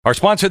Our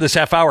sponsor this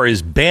half hour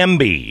is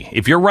Bambi.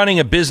 If you're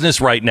running a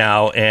business right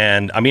now,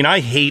 and I mean,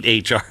 I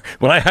hate HR.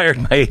 When I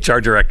hired my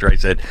HR director, I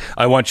said,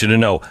 I want you to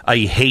know, I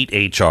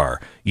hate HR.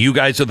 You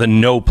guys are the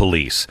no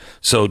police.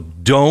 So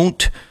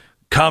don't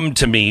come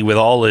to me with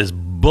all this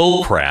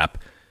bull crap.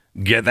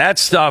 Get that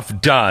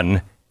stuff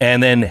done,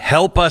 and then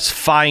help us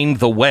find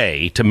the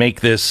way to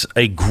make this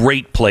a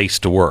great place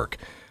to work.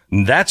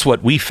 And that's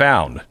what we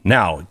found.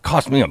 Now, it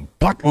cost me a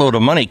buttload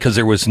of money because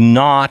there was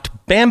not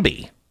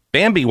Bambi.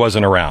 Bambi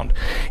wasn't around.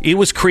 It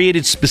was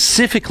created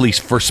specifically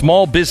for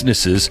small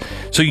businesses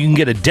so you can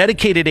get a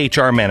dedicated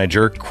HR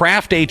manager,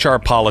 craft HR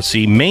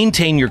policy,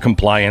 maintain your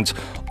compliance,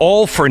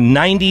 all for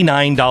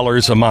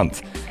 $99 a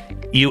month.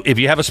 If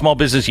you have a small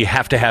business, you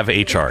have to have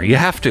HR. You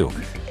have to.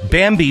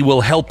 Bambi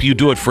will help you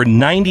do it for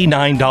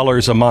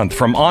 $99 a month.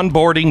 From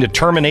onboarding to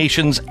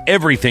terminations,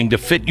 everything to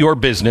fit your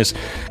business.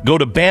 Go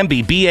to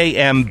Bambi,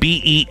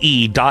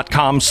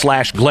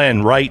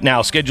 BAMBEE.com/Glenn right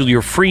now. Schedule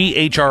your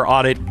free HR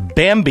audit,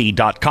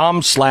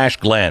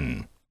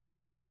 Bambi.com/Glenn.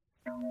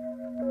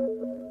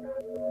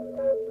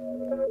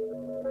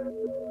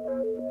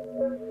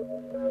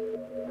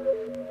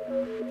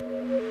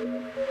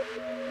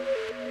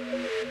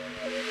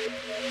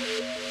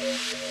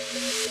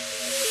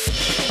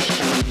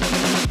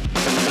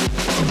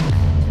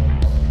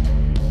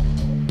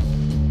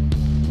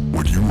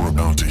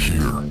 About to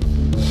hear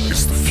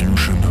is the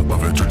fusion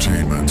of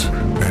entertainment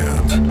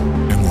and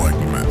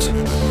enlightenment.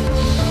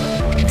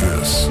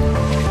 This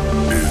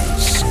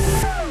is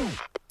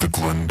the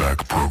Glenn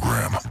Beck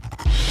Program.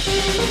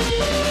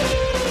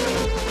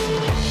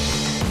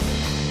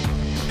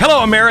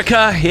 Hello,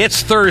 America.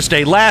 It's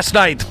Thursday. Last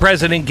night, the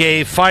president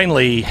gave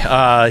finally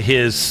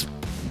his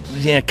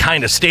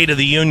kind of State of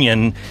the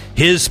Union,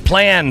 his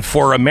plan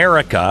for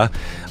America.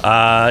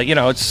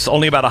 It's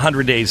only about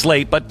 100 days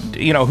late, but,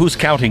 who's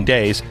counting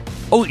days?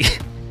 Oh,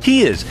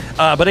 he is.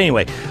 But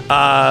anyway,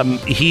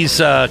 he's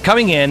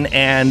coming in,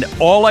 and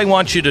all I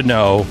want you to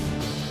know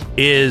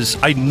is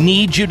I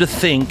need you to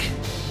think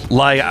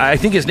like, I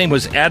think his name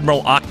was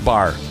Admiral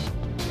Akbar.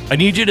 I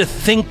need you to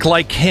think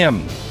like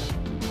him.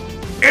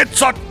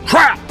 It's a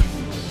trap!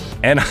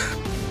 And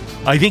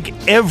I think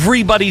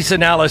everybody's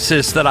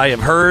analysis that I have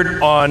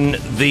heard on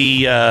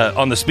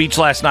the speech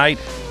last night,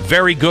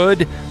 very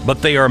good,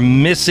 but they are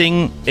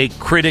missing a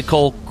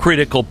critical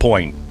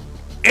point.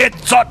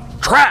 It's a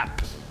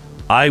trap!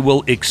 I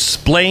will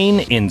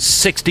explain in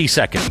 60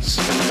 seconds.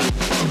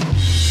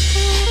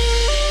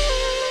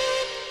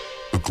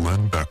 The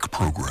Glenn Beck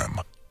Program.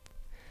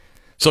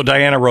 So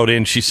Diana wrote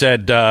in. She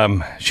said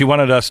she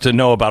wanted us to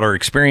know about her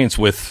experience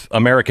with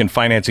American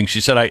financing.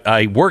 She said,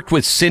 I worked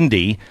with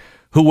Cindy,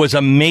 who was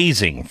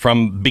amazing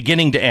from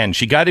beginning to end.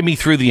 She guided me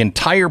through the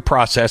entire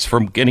process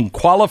from getting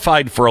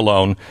qualified for a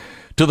loan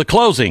to the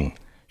closing.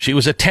 She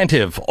was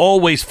attentive,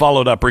 always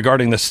followed up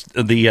regarding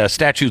the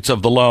statutes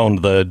of the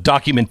loan, the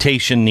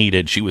documentation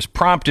needed. She was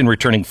prompt in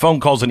returning phone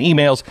calls and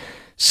emails.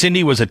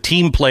 Cindy was a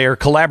team player,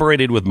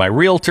 collaborated with my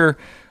realtor,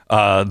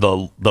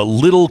 the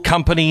little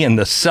company, and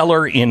the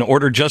seller in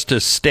order just to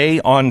stay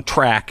on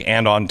track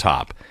and on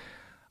top.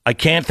 I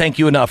can't thank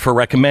you enough for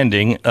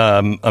recommending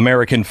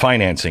American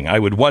Financing. I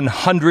would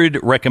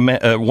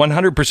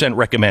 100%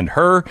 recommend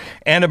her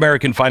and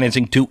American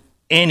Financing to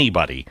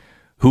anybody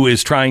who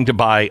is trying to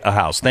buy a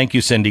house. Thank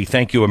you, Cindy.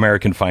 Thank you,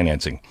 American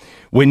Financing.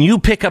 When you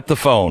pick up the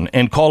phone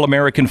and call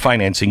American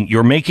Financing,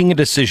 you're making a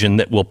decision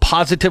that will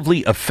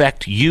positively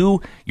affect you,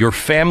 your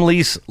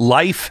family's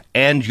life,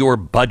 and your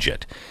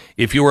budget.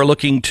 If you are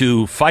looking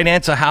to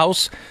finance a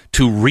house,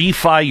 to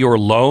refi your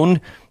loan,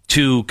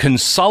 to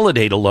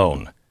consolidate a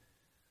loan,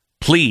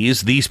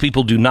 please, these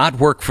people do not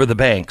work for the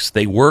banks.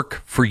 They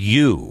work for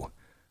you.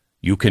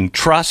 You can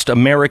trust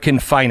American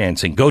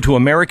Financing. Go to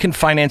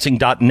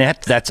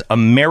AmericanFinancing.net. That's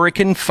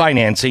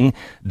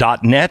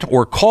AmericanFinancing.net,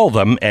 or call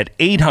them at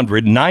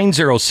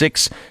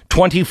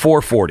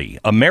 800-906-2440.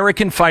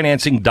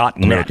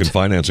 AmericanFinancing.net. American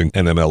Financing,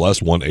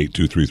 NMLS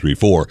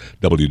 182334,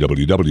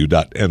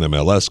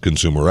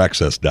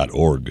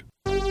 www.nmlsconsumeraccess.org.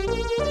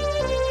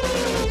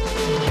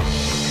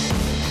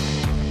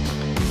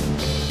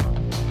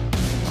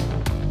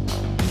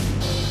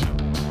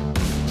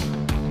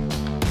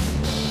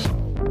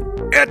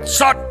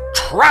 It's a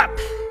trap!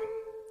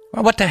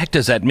 Well, what the heck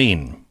does that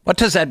mean? What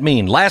does that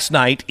mean? Last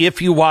night,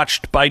 if you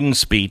watched Biden's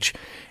speech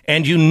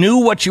and you knew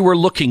what you were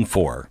looking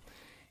for,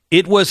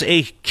 it was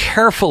a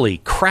carefully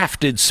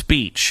crafted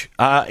speech.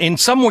 In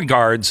some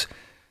regards,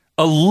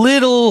 a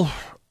little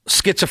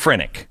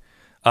schizophrenic.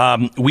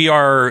 We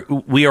are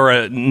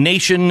a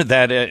nation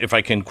that, if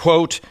I can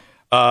quote,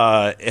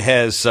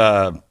 has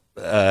had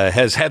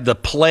the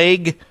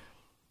plague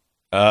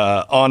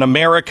on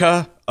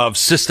America of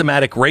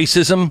systematic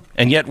racism,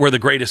 and yet we're the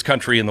greatest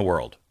country in the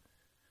world.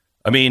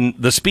 I mean,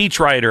 the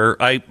speechwriter,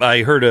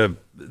 I heard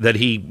that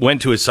he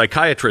went to his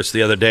psychiatrist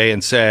the other day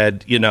and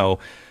said,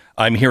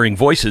 I'm hearing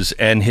voices,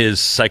 and his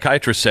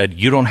psychiatrist said,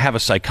 you don't have a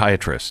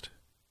psychiatrist.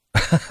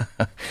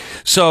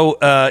 So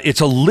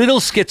it's a little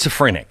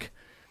schizophrenic,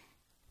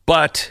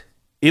 but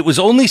it was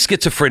only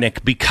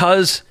schizophrenic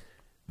because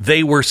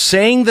They were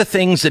saying the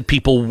things that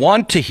people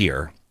want to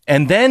hear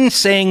and then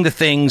saying the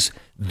things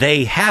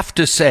they have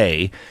to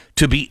say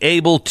to be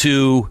able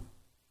to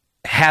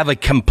have a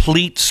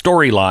complete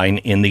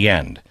storyline in the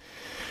end.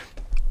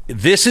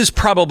 This is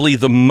probably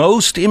the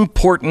most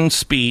important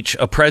speech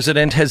a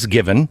president has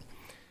given,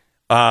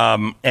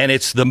 and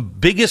it's the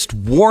biggest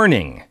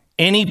warning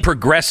any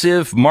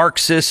progressive,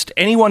 Marxist,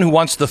 anyone who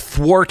wants to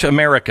thwart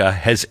America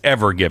has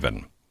ever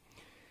given.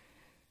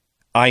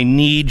 I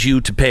need you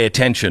to pay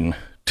attention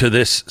to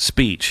this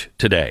speech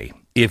today.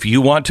 If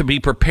you want to be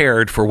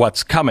prepared for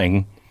what's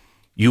coming,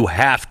 you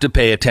have to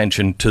pay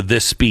attention to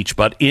this speech,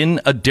 but in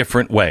a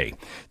different way.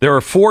 There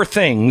are 4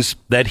 things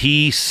that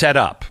he set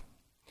up,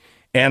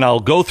 and I'll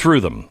go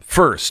through them.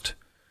 First,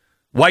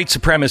 white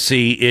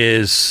supremacy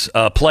is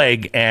a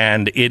plague,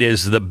 and it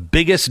is the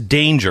biggest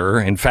danger.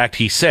 In fact,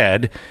 he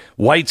said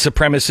white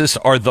supremacists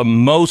are the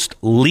most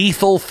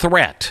lethal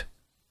threat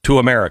to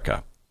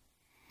America.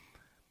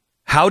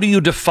 How do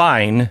you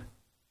define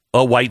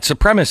a white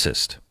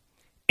supremacist?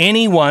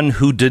 Anyone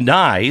who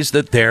denies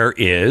that there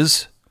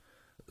is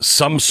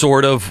some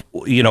sort of,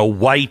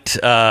 white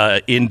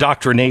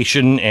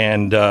indoctrination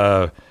and,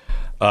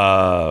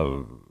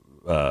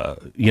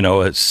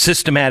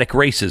 systematic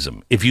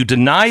racism. If you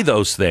deny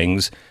those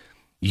things,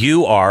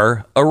 you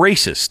are a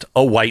racist,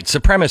 a white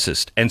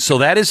supremacist. And so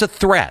that is a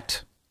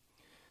threat.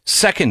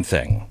 Second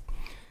thing,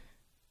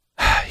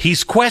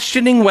 he's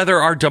questioning whether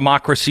our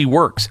democracy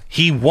works.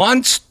 He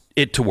wants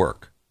it to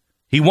work.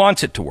 He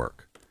wants it to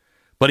work,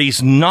 but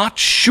he's not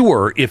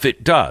sure if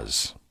it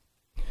does.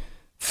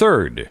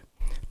 Third,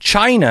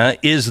 China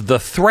is the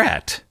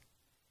threat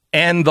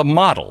and the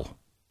model,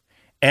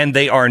 and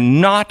they are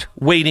not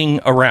waiting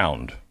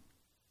around.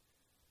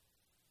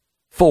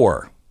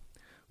 4,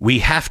 we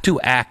have to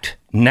act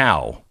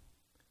now,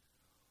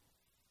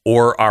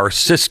 or our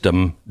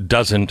system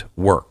doesn't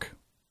work.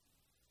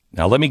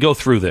 Now, let me go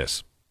through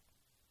this.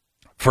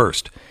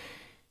 First,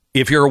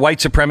 if you're a white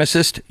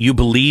supremacist, you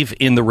believe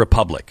in the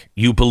republic.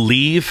 You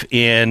believe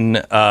in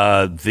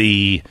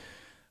the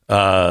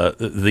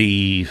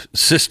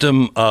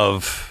system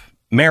of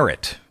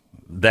merit,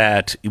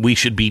 that we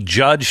should be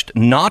judged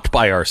not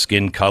by our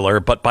skin color,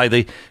 but by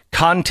the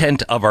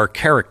content of our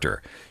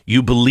character.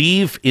 You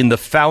believe in the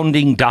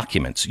founding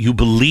documents. You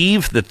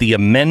believe that the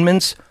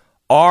amendments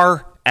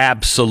are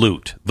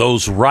absolute.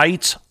 Those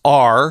rights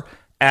are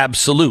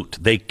absolute.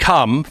 They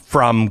come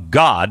from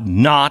God,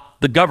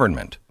 not the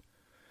government.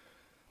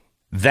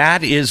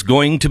 That is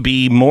going to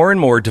be more and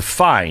more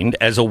defined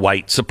as a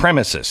white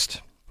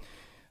supremacist.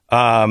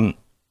 Now,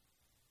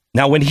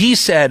 when he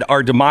said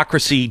our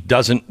democracy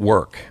doesn't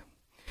work,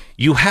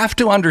 you have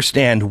to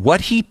understand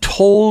what he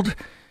told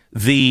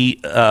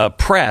the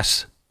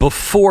press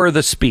before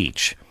the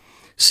speech.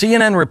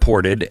 CNN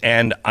reported,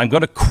 and I'm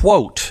going to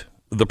quote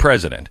the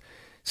president.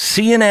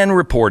 CNN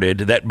reported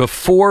that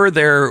before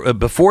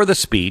the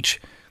speech,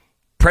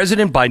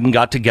 President Biden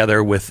got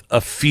together with a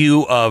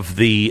few of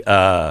the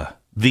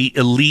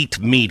elite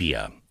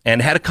media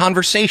and had a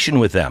conversation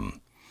with them.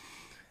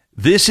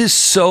 This is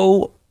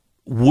so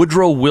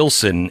Woodrow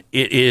Wilson.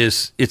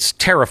 It's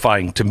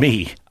terrifying to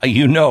me.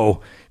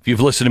 If you've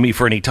listened to me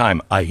for any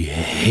time, I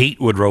hate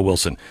Woodrow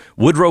Wilson.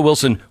 Woodrow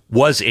Wilson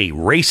was a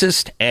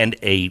racist and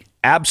a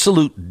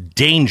absolute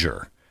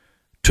danger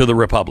to the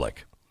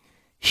republic.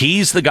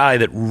 He's the guy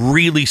that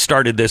really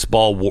started this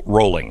ball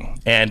rolling,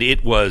 and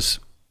it was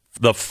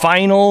the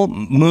final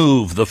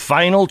move. The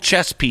final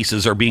chess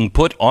pieces are being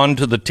put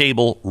onto the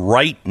table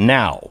right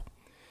now.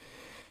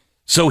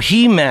 So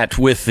he met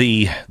with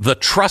the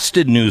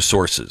trusted news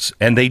sources,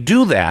 and they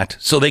do that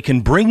so they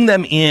can bring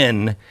them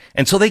in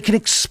and so they can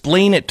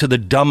explain it to the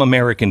dumb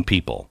American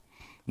people.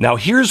 Now,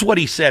 here's what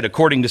he said,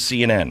 according to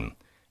CNN,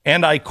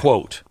 and I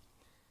quote,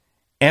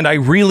 and I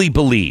really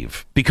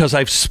believe, because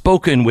I've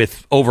spoken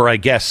with over,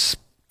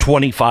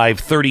 25,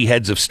 30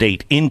 heads of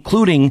state,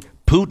 including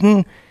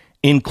Putin,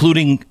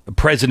 including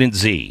President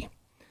Z.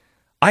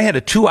 I had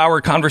a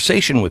 2-hour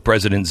conversation with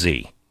President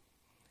Z.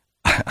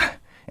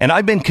 And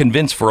I've been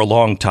convinced for a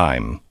long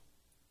time, ...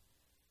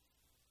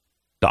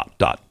 Look,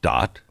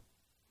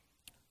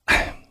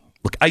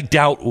 I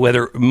doubt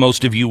whether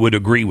most of you would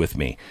agree with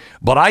me,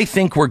 but I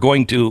think we're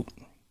going to...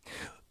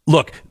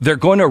 Look, they're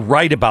going to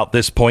write about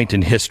this point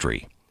in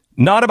history,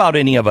 not about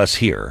any of us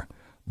here,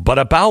 but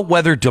about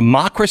whether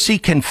democracy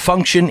can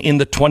function in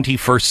the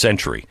 21st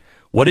century.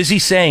 What is he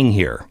saying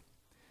here?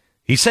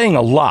 He's saying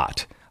a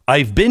lot.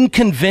 I've been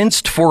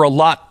convinced for a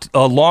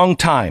long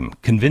time.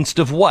 Convinced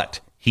of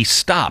what? He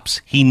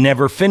stops. He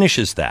never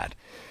finishes that.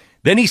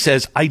 Then he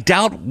says, I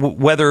doubt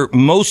whether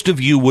most of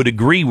you would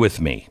agree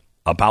with me.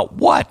 About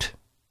what?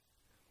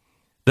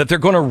 That they're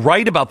going to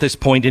write about this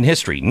point in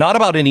history, not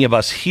about any of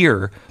us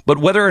here, but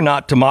whether or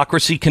not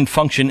democracy can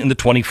function in the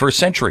 21st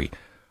century.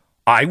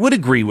 I would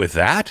agree with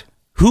that.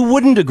 Who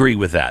wouldn't agree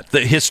with that?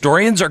 The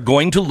historians are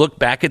going to look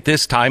back at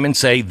this time and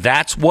say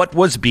that's what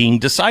was being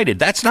decided.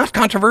 That's not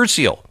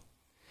controversial.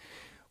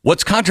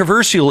 What's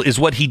controversial is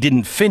what he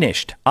didn't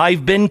finish.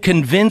 I've been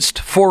convinced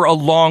for a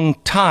long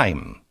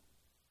time.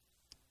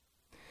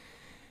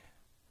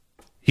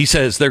 He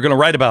says they're going to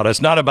write about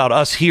us, not about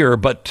us here,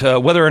 but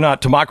whether or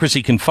not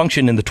democracy can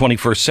function in the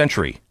 21st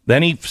century.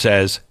 Then he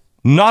says,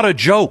 not a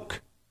joke.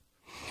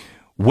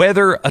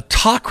 Whether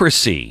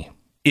autocracy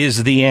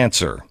is the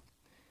answer.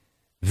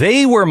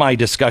 They were my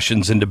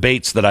discussions and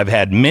debates that I've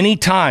had many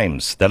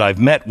times that I've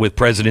met with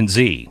President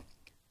Z.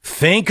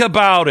 Think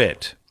about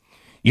it.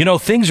 You know,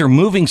 things are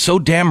moving so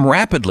damn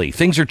rapidly.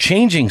 Things are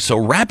changing so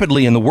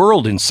rapidly in the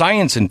world, in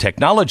science and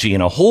technology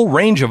and a whole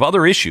range of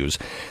other issues,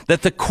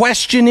 that the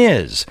question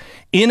is,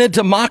 in a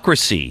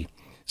democracy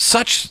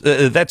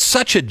that's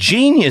such a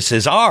genius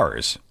as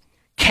ours,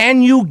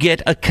 can you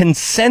get a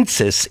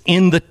consensus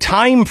in the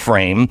time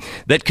frame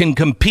that can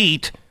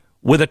compete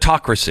with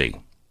autocracy?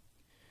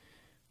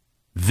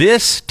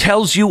 This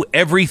tells you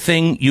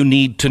everything you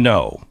need to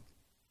know.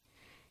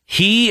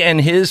 He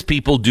and his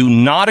people do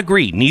not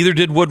agree. Neither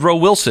did Woodrow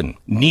Wilson.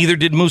 Neither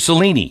did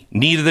Mussolini.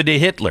 Neither did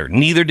Hitler.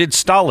 Neither did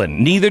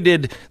Stalin. Neither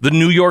did the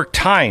New York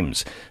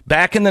Times.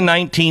 Back in the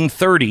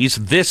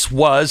 1930s, this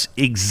was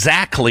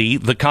exactly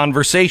the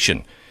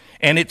conversation.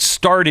 And it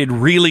started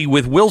really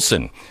with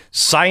Wilson.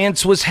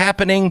 Science was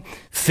happening.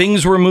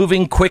 Things were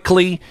moving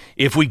quickly.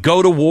 If we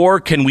go to war,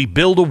 can we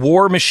build a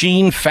war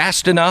machine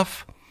fast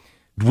enough?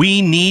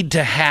 We need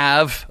to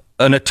have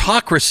an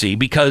autocracy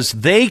because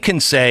they can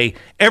say,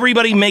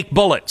 everybody make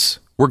bullets.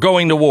 We're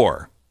going to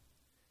war.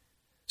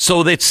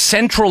 So that's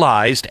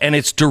centralized and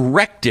it's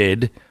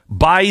directed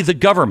by the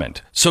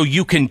government. So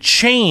you can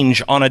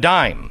change on a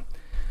dime.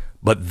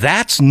 But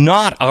that's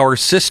not our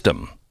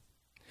system.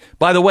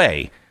 By the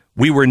way,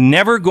 we were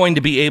never going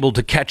to be able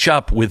to catch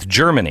up with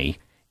Germany.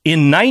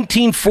 In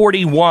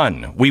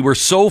 1941, we were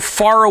so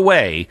far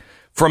away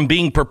from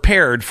being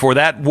prepared for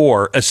that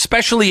war,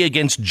 especially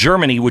against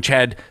Germany, which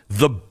had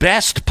the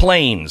best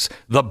planes,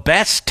 the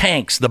best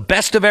tanks, the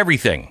best of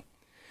everything.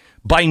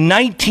 By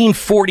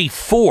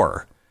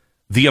 1944,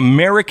 the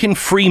American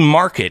free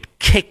market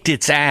kicked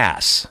its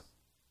ass.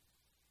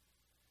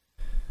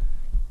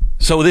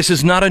 So this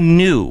is not a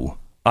new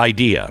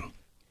idea.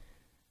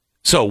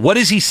 So what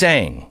is he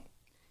saying?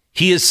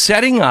 He is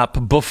setting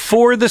up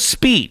before the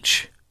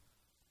speech,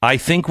 I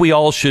think we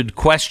all should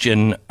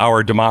question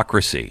our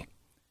democracy.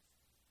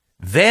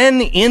 Then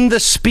in the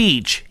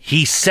speech,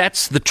 he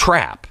sets the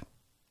trap.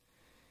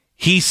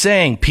 He's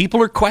saying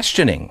people are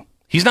questioning.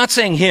 He's not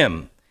saying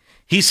him.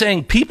 He's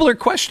saying people are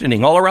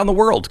questioning all around the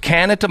world.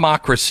 Can a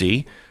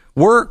democracy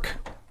work?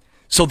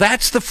 So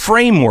that's the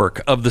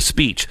framework of the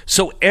speech.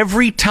 So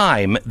every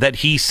time that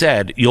he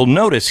said, you'll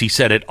notice he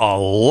said it a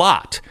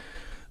lot,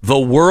 the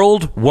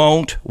world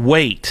won't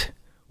wait.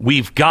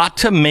 We've got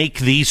to make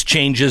these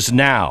changes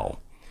now.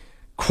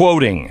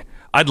 Quoting,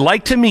 I'd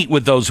like to meet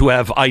with those who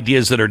have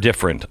ideas that are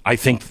different. I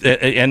think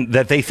and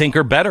that they think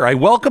are better. I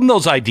welcome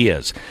those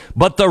ideas.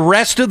 But the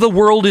rest of the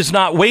world is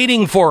not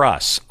waiting for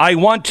us. I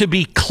want to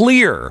be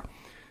clear.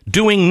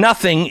 Doing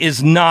nothing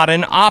is not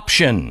an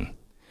option.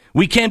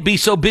 We can't be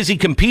so busy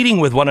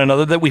competing with one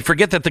another that we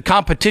forget that the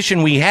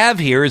competition we have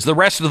here is the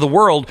rest of the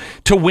world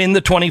to win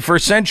the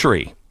 21st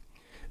century.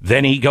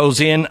 Then he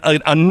goes in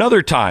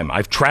another time.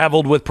 I've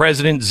traveled with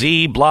President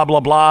Z, blah, blah,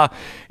 blah.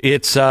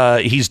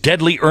 He's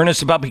deadly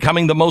earnest about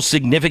becoming the most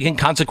significant,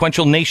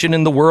 consequential nation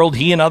in the world.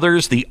 He and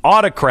others, the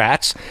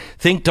autocrats,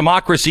 think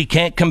democracy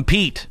can't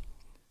compete.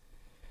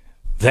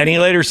 Then he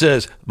later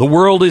says, the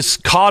world is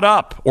caught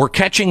up or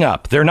catching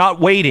up. They're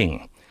not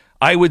waiting.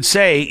 I would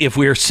say if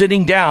we are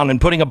sitting down and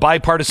putting a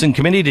bipartisan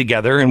committee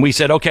together and we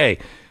said, okay,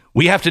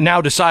 we have to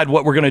now decide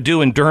what we're going to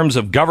do in terms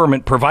of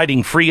government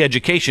providing free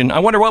education, I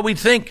wonder what we'd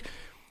think.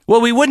 Well,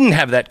 we wouldn't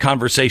have that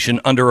conversation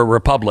under a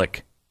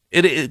republic.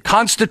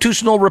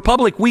 Constitutional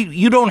republic,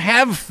 you don't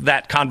have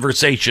that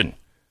conversation.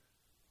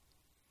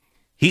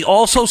 He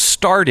also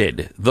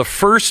started the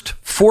first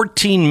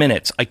 14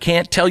 minutes. I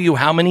can't tell you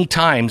how many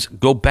times.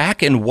 Go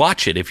back and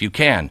watch it if you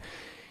can.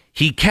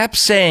 He kept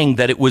saying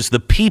that it was the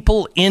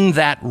people in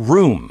that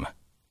room.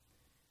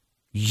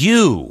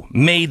 You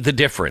made the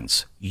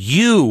difference.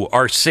 You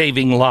are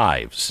saving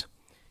lives.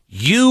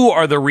 You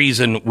are the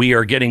reason we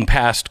are getting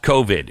past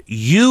COVID.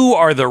 You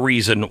are the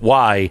reason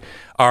why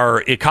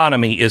our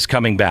economy is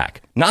coming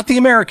back. Not the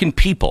American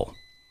people,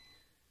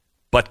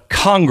 but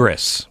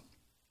Congress.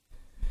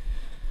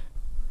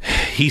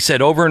 He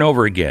said over and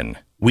over again,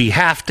 we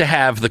have to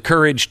have the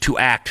courage to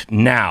act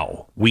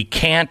now. We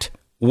can't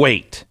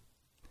wait.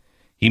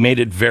 He made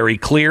it very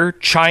clear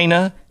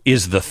China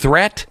is the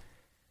threat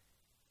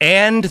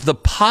and the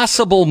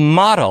possible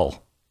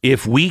model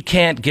if we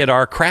can't get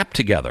our crap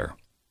together.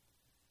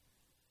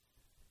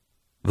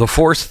 The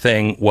fourth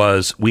thing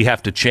was we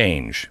have to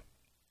change.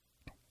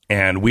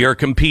 And we are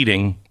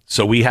competing,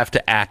 so we have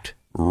to act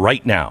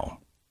right now.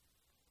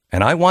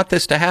 And I want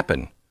this to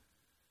happen.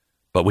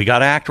 But we got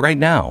to act right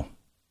now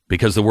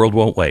because the world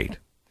won't wait.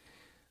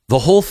 The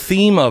whole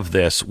theme of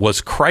this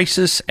was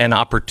crisis and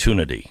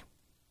opportunity.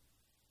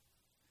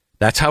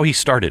 That's how he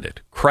started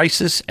it.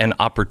 Crisis and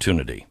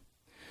opportunity.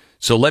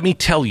 So let me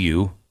tell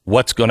you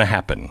what's going to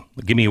happen.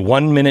 Give me a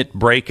 1 minute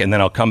break and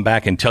then I'll come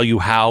back and tell you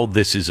how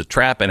this is a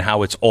trap and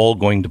how it's all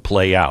going to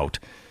play out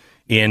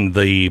in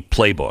the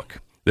playbook.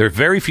 There are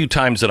very few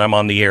times that I'm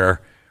on the air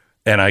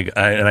and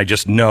I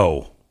just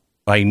know.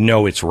 I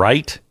know it's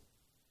right.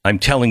 I'm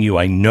telling you,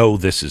 I know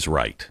this is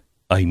right.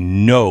 I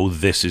know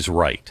this is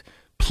right.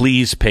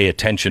 Please pay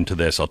attention to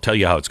this. I'll tell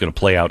you how it's going to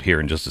play out here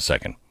in just a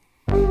second.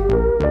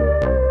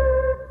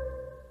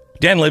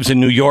 Dan lives in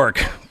New York.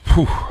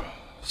 Whew.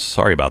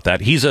 Sorry about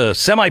that. He's a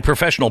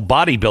semi-professional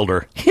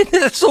bodybuilder.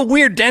 That's so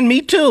weird, Dan.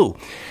 Me too.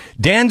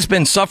 Dan's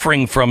been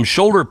suffering from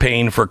shoulder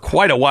pain for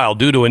quite a while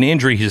due to an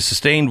injury he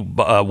sustained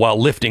while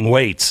lifting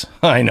weights.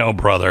 I know,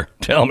 brother.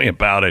 Tell me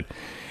about it.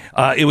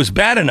 It was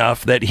bad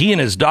enough that he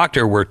and his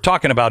doctor were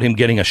talking about him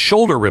getting a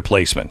shoulder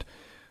replacement.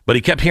 But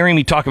he kept hearing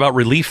me talk about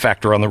Relief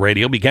Factor on the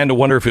radio, began to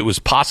wonder if it was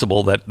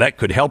possible that that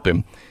could help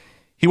him.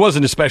 He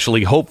wasn't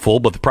especially hopeful,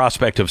 but the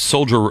prospect of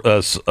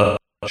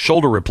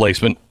shoulder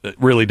replacement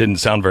really didn't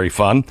sound very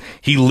fun.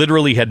 He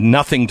literally had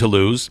nothing to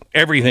lose,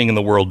 everything in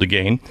the world to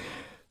gain.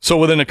 So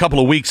within a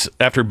couple of weeks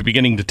after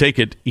beginning to take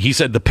it, he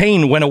said the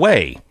pain went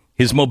away.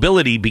 His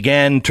mobility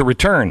began to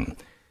return.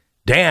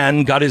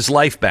 Dan got his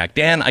life back.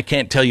 Dan, I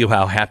can't tell you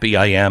how happy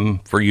I am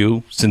for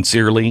you,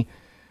 sincerely.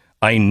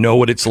 I know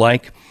what it's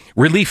like.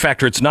 Relief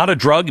Factor, it's not a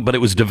drug, but it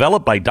was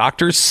developed by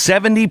doctors.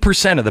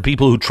 70% of the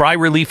people who try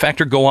Relief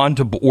Factor go on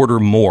to order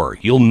more.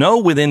 You'll know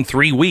within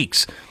 3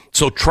 weeks.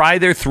 So try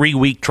their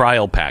 3-week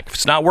trial pack. If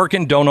it's not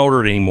working, don't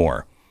order it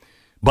anymore.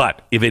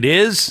 But if it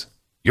is,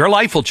 your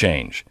life will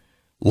change.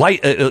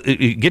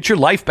 Get your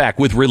life back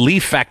with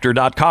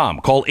ReliefFactor.com.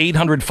 Call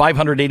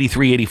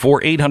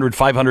 800-500-8384,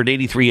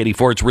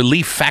 800-500-8384. It's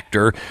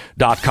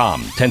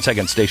ReliefFactor.com.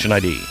 10-second station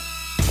ID.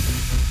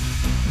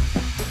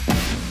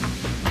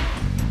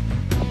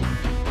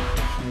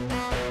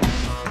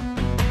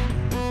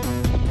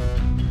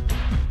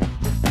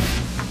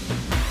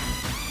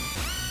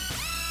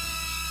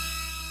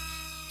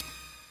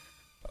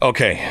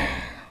 Okay,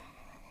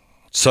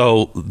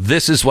 so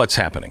this is what's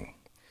happening.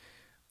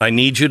 I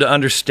need you to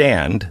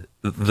understand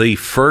the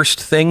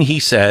first thing he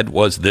said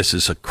was this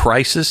is a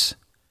crisis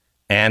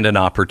and an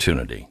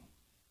opportunity.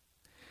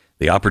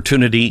 The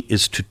opportunity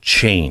is to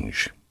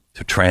change,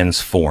 to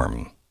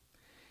transform.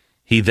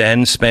 He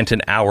then spent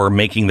an hour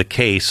making the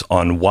case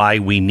on why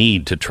we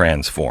need to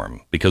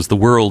transform, because the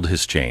world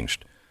has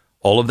changed.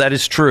 All of that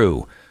is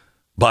true,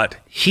 but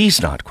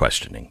he's not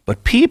questioning.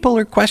 But people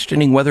are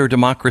questioning whether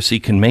democracy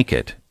can make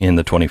it in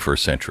the 21st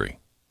century.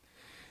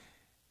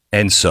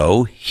 And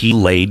so he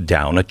laid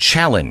down a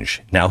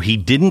challenge. Now, he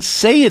didn't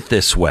say it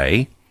this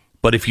way,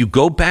 but if you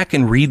go back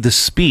and read the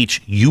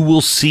speech, you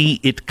will see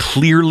it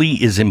clearly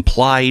is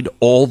implied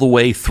all the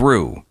way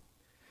through.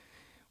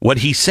 What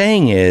he's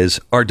saying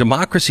is our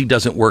democracy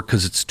doesn't work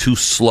because it's too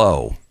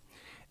slow.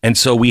 And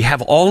so we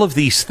have all of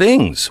these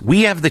things.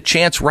 We have the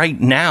chance right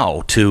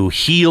now to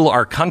heal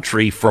our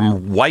country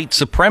from white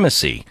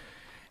supremacy.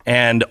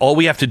 And all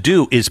we have to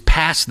do is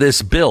pass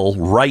this bill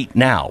right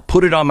now.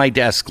 Put it on my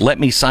desk. Let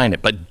me sign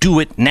it. But do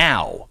it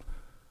now.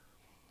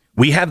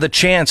 We have the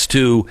chance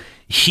to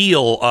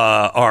heal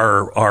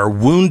our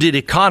wounded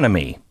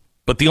economy.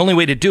 But the only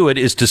way to do it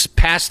is to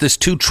pass this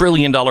 $2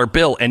 trillion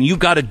bill. And you've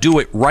got to do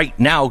it right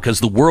now because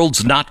the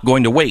world's not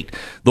going to wait.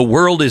 The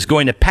world is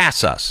going to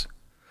pass us.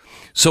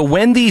 So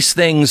when these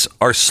things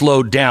are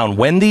slowed down,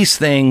 when these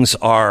things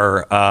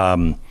are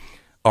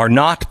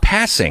not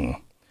passing,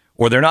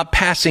 or they're not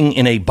passing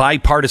in a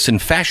bipartisan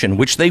fashion,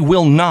 which they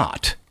will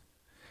not,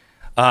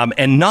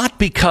 and not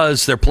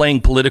because they're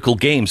playing political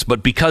games,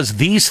 but because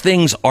these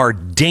things are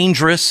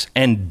dangerous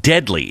and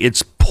deadly.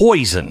 It's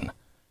poison.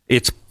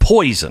 It's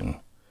poison.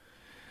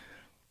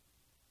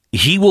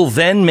 He will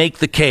then make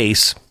the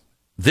case,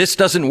 this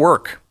doesn't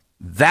work.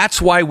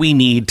 That's why we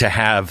need to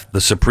have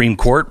the Supreme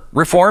Court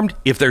reformed.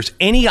 If there's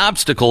any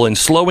obstacle in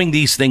slowing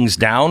these things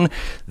down,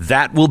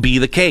 that will be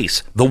the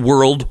case. The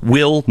world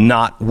will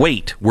not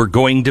wait. We're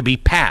going to be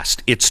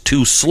passed. It's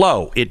too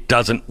slow. It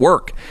doesn't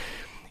work.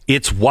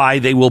 It's why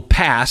they will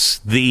pass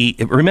the...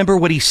 Remember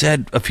what he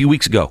said a few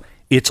weeks ago.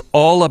 It's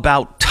all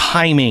about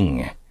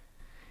timing.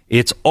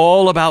 It's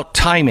all about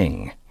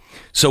timing.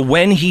 So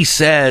when he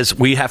says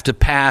we have to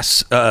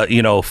pass,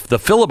 the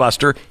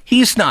filibuster,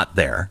 he's not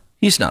there.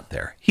 He's not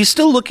there. He's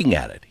still looking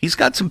at it. He's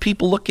got some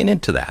people looking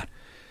into that.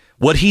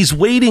 What he's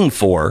waiting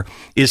for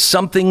is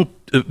something,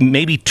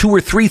 maybe 2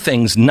 or 3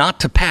 things not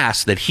to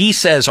pass that he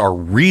says are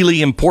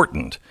really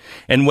important.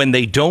 And when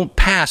they don't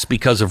pass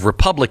because of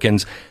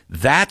Republicans,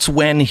 that's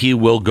when he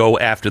will go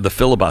after the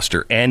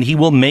filibuster. And he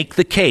will make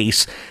the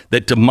case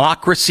that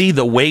democracy,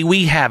 the way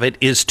we have it,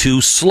 is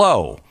too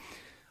slow.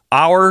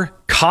 Our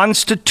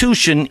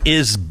Constitution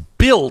is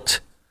built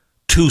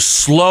to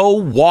slow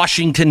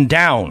Washington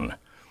down,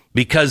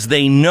 because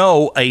they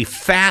know a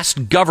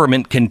fast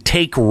government can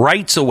take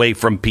rights away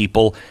from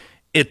people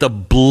at the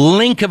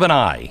blink of an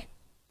eye.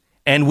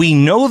 And we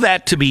know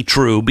that to be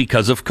true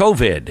because of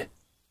COVID.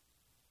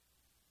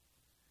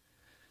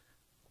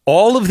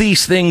 All of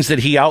these things that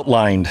he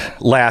outlined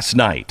last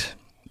night,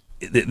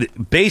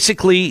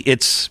 basically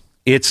it's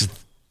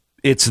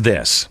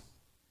this.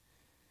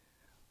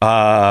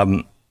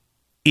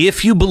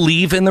 If you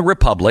believe in the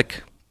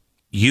Republic,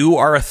 you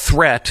are a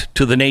threat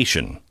to the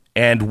nation.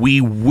 And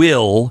we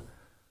will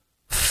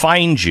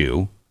find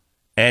you,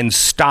 and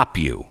stop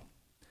you.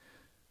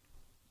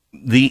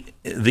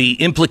 The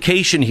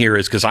implication here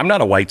is, because I'm not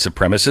a white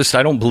supremacist,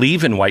 I don't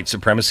believe in white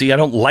supremacy, I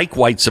don't like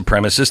white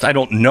supremacists, I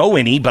don't know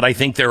any, but I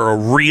think they're a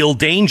real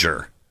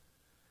danger.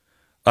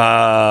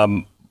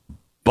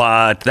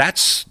 But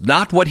that's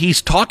not what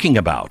he's talking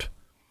about.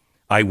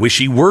 I wish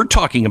he were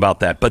talking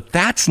about that, but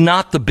that's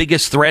not the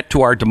biggest threat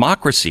to our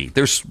democracy.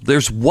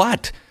 There's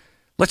what?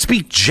 Let's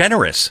be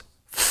generous.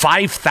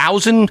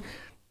 5,000,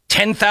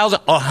 10,000,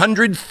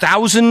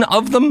 100,000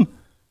 of them?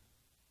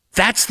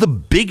 That's the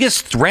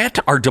biggest threat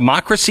our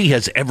democracy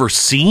has ever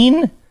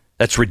seen?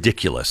 That's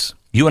ridiculous.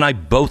 You and I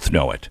both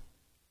know it.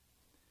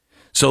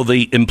 So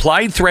the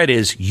implied threat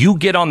is you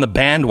get on the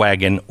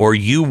bandwagon or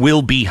you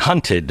will be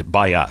hunted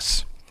by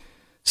us.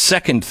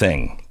 Second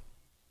thing,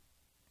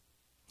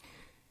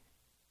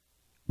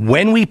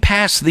 when we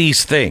pass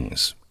these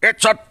things,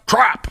 it's a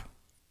trap.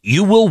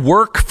 You will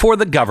work for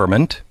the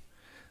government.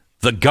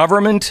 The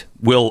government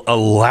will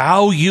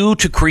allow you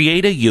to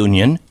create a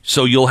union,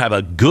 so you'll have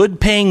a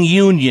good-paying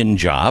union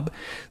job.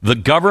 The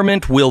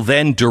government will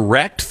then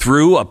direct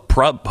through a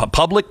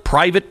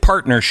public-private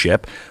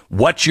partnership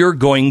what you're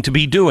going to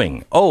be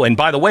doing. Oh, and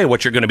by the way,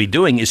 what you're going to be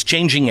doing is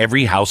changing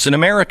every house in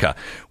America.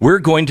 We're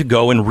going to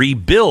go and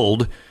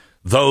rebuild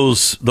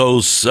those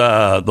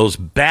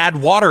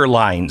bad water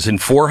lines in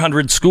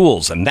 400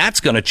 schools, and that's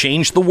going to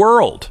change the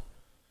world.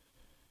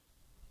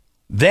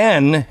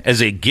 Then,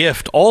 as a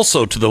gift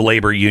also to the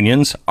labor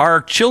unions, our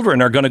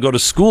children are going to go to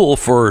school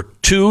for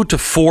 2 to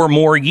 4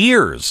 more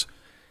years.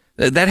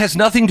 That has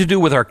nothing to do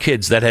with our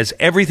kids. That has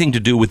everything to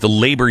do with the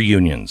labor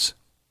unions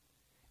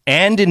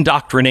and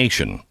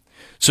indoctrination.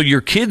 So your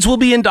kids will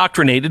be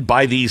indoctrinated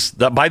by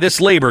this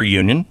labor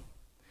union.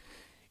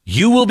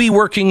 You will be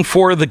working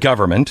for the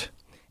government,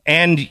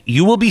 and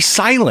you will be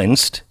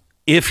silenced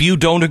if you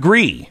don't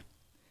agree.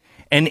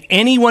 And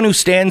anyone who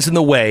stands in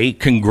the way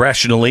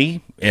congressionally,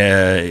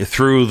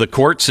 through the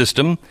court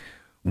system,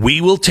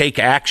 we will take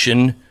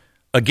action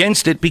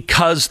against it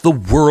because the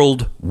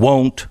world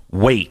won't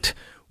wait.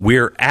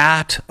 We're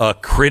at a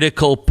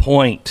critical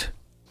point.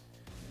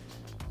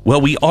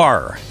 Well, we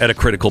are at a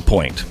critical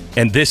point,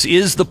 and this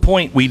is the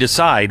point we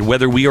decide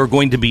whether we are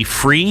going to be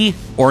free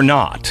or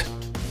not.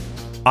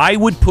 I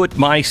would put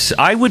my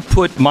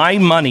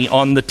money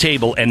on the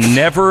table and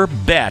never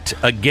bet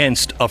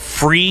against a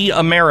free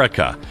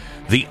America.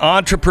 The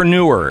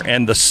entrepreneur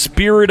and the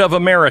spirit of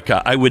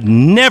America. I would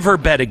never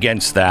bet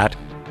against that,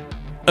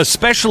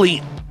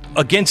 especially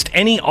against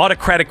any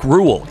autocratic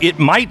rule. It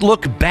might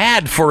look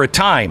bad for a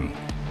time,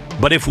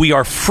 but if we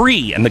are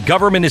free and the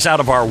government is out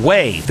of our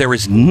way, there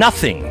is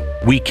nothing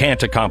we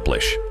can't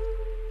accomplish.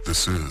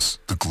 This is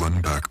the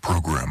Glenn Beck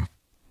Program.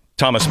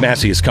 Thomas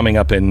Massey is coming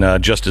up in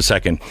just a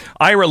second.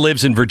 Ira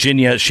lives in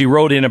Virginia. She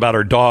wrote in about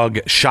her dog,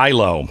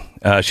 Shiloh.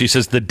 She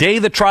says, the day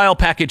the trial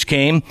package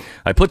came,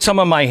 I put some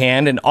in my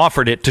hand and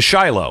offered it to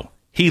Shiloh.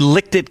 He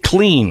licked it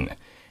clean.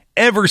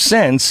 Ever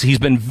since, he's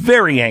been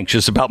very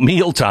anxious about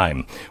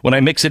mealtime. When I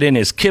mix it in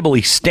his kibble,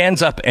 he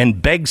stands up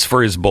and begs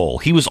for his bowl.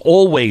 He was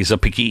always a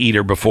picky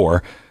eater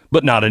before,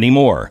 but not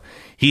anymore.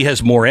 He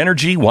has more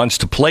energy, wants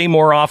to play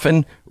more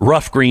often.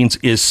 Rough Greens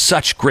is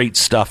such great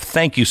stuff.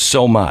 Thank you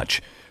so much.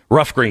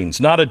 Rough Greens,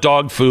 not a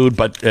dog food,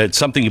 but it's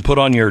something you put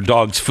on your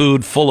dog's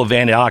food, full of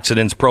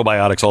antioxidants,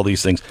 probiotics, all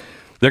these things.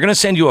 They're going to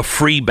send you a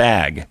free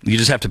bag. You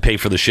just have to pay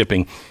for the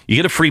shipping. You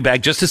get a free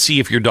bag just to see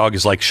if your dog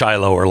is like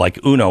Shiloh or like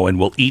Uno and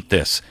will eat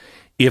this.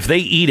 If they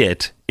eat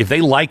it, if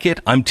they like it,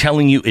 I'm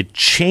telling you, it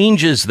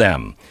changes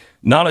them.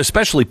 Not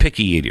especially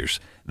picky eaters.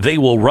 They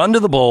will run to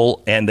the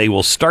bowl and they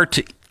will start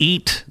to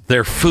eat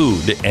their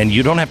food, and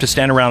you don't have to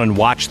stand around and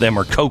watch them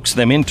or coax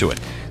them into it.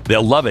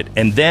 They'll love it.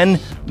 And then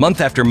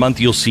month after month,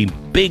 you'll see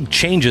big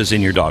changes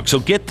in your dog. So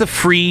get the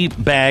free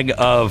bag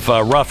of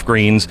Rough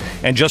Greens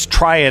and just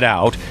try it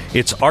out.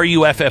 It's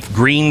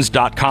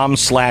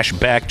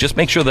ruffgreens.com/Beck. Just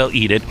make sure they'll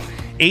eat it.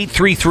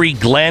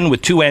 833-GLEN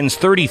with 2 N's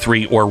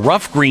 33 or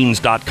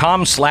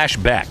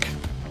ruffgreens.com/Beck.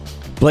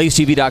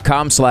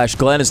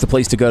 BlazeTV.com/Glenn is the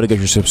place to go to get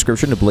your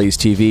subscription to Blaze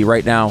TV.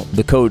 Right now,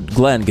 the code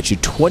Glenn gets you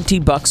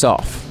 $20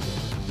 off.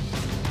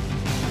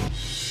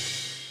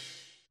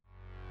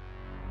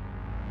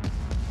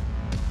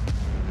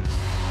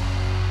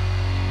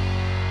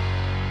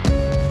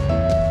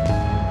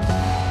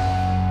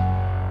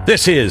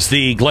 This is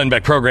the Glenn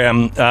Beck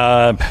Program.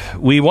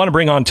 We want to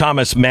bring on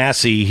Thomas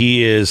Massey.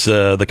 He is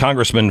the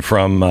congressman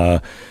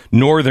from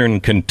northern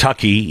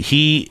Kentucky.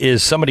 He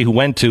is somebody who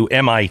went to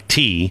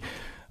MIT,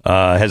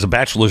 has a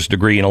bachelor's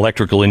degree in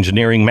electrical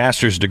engineering,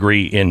 master's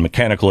degree in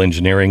mechanical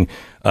engineering.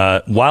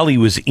 While he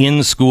was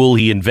in school,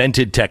 he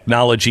invented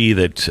technology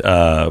that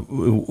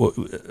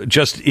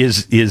just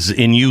is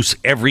in use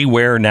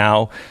everywhere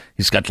now.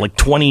 He's got like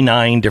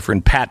 29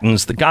 different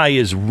patents. The guy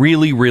is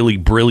really, really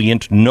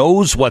brilliant,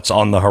 knows what's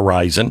on the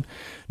horizon,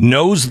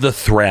 knows the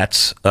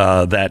threats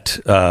that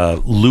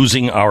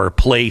losing our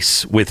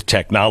place with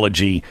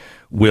technology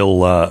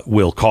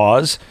will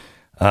cause,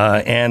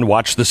 and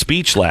watched the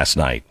speech last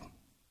night.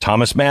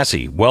 Thomas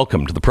Massey,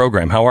 welcome to the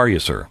program. How are you,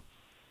 sir?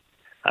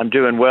 I'm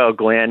doing well,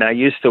 Glenn. I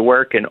used to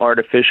work in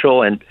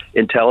artificial and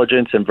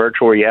intelligence and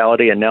virtual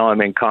reality, and now I'm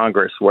in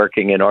Congress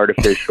working in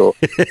artificial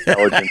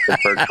intelligence and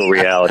virtual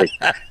reality.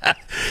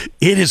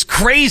 It is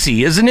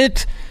crazy, isn't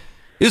it?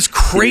 It's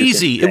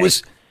crazy.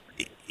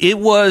 It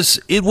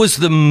was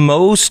the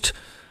most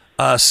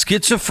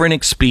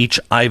schizophrenic speech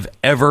I've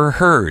ever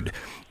heard.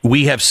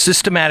 We have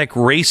systematic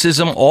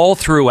racism all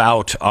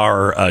throughout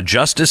our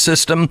justice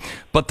system,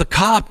 but the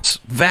cops,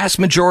 vast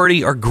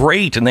majority, are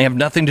great, and they have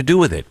nothing to do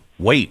with it.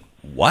 Wait,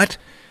 what?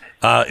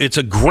 It's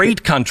a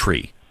great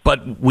country,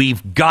 but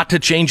we've got to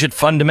change it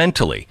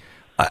fundamentally.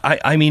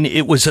 I mean,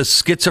 it was a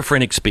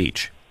schizophrenic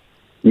speech.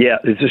 Yeah,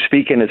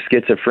 speaking of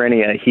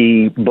schizophrenia,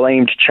 he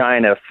blamed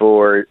China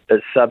for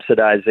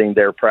subsidizing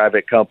their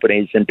private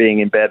companies and being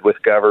in bed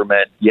with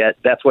government, yet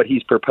that's what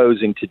he's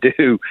proposing to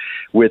do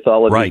with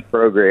all of these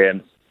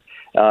programs.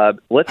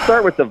 Let's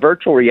start with the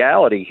virtual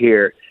reality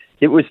here.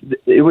 It was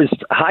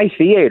high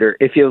theater.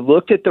 If you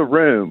looked at the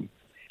room,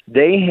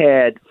 they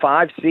had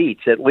 5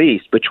 seats at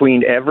least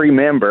between every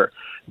member.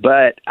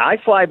 But I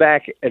fly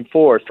back and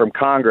forth from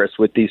Congress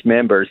with these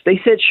members. They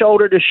sit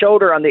shoulder to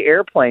shoulder on the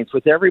airplanes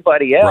with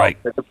everybody else. Right.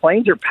 But the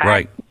planes are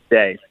packed these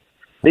days.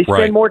 They spend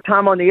Right. more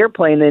time on the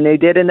airplane than they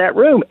did in that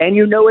room. And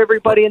you know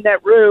everybody in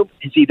that room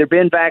has either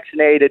been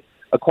vaccinated,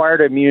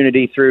 acquired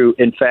immunity through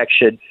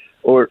infection,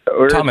 or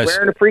Thomas, is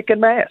wearing a freaking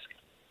mask.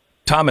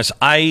 Thomas,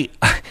 I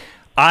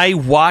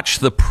watch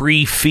the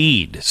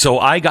pre-feed, so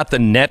I got the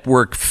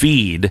network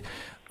feed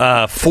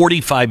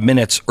 45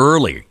 minutes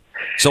early.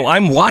 So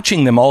I'm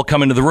watching them all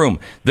come into the room.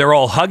 They're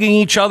all hugging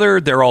each other.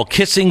 They're all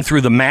kissing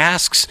through the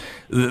masks.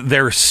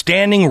 They're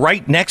standing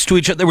right next to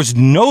each other. There was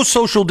no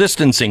social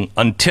distancing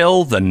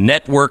until the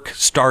network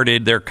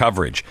started their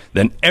coverage.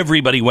 Then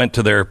everybody went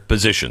to their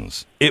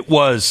positions. It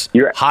was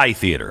high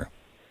theater.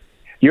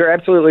 You're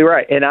absolutely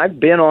right. And I've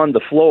been on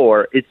the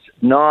floor. It's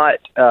not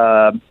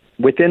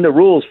within the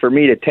rules for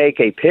me to take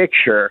a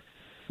picture,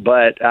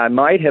 but I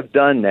might have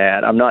done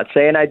that. I'm not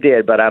saying I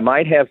did, but I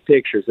might have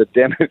pictures of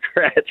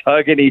Democrats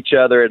hugging each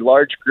other in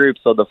large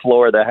groups on the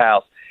floor of the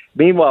House.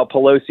 Meanwhile,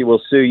 Pelosi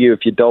will sue you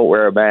if you don't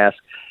wear a mask.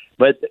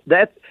 But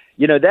that's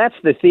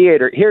the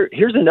theater.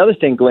 Here's another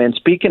thing, Glenn.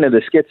 Speaking of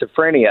the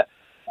schizophrenia,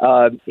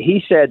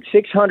 he said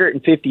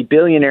 650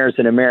 billionaires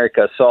in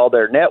America saw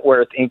their net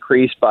worth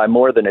increase by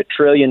more than $1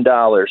 trillion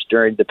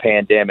during the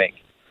pandemic.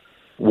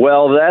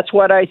 Well, that's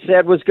what I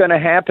said was going to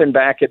happen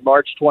back in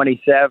March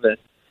 27th.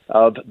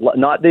 Of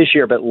not this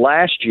year, but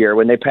last year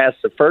when they passed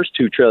the first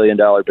 $2 trillion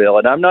bill.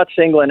 And I'm not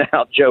singling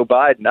out Joe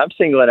Biden. I'm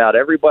singling out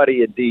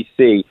everybody in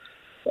D.C.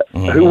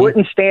 Who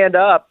wouldn't stand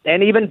up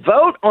and even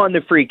vote on the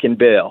freaking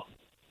bill.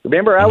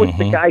 Remember, I was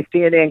the guy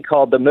CNN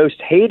called the most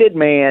hated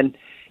man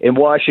in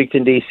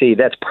Washington, D.C.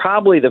 That's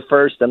probably the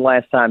first and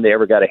last time they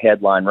ever got a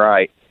headline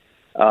right.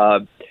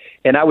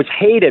 And I was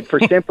hated for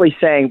simply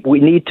saying we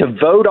need to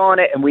vote on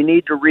it and we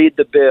need to read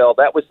the bill.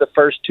 That was the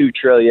first $2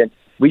 trillion.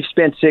 We've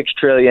spent $6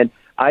 trillion.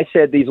 I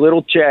said these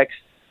little checks,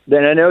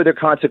 then I know they're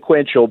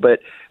consequential, but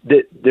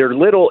they're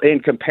little in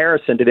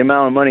comparison to the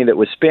amount of money that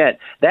was spent.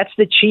 That's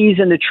the cheese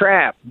in the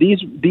trap. These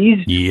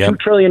 $2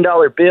 trillion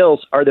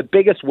bills are the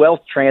biggest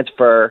wealth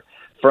transfer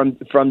from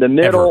the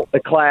middle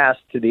class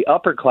to the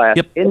upper class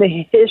in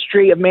the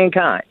history of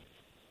mankind.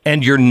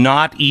 And you're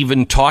not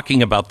even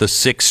talking about the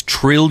 $6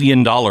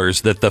 trillion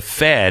that the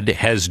Fed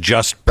has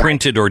just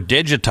printed or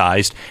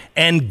digitized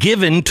and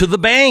given to the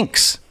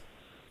banks.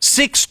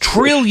 $6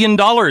 trillion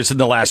in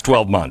the last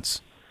 12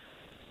 months.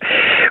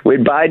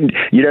 When Biden,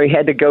 he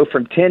had to go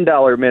from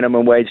 $10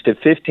 minimum wage to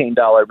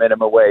 $15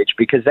 minimum wage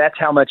because that's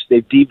how much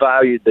they've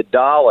devalued the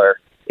dollar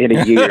in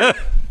a year.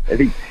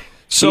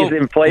 So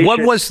inflation.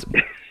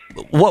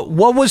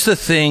 what was the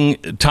thing,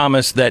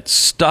 Thomas, that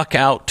stuck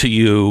out to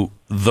you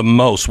the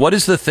most? What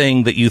is the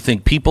thing that you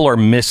think people are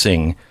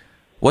missing?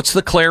 What's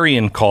the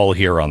clarion call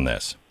here on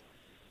this?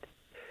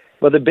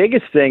 Well, the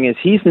biggest thing is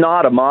he's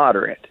not a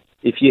moderate.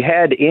 If you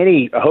had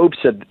any hopes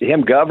of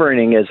him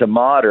governing as a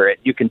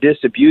moderate, you can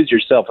disabuse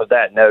yourself of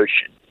that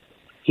notion.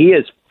 He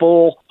is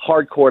full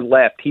hardcore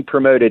left. He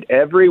promoted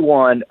every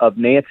one of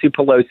Nancy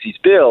Pelosi's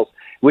bills,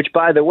 which,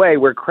 by the way,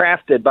 were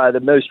crafted by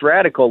the most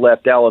radical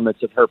left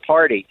elements of her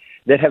party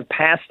that have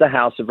passed the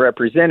House of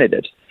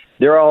Representatives.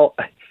 They're all,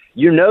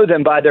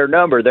 them by their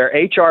number. They're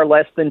HR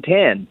less than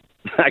 10.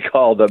 I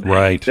call them.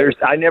 Right.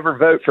 I never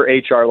vote for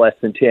HR less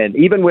than 10.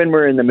 Even when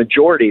we're in the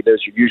majority,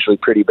 those are usually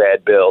pretty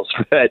bad bills.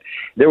 But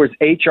there was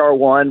HR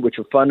 1, which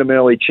will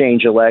fundamentally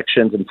change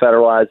elections and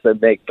federalize them,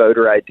 make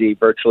voter ID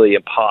virtually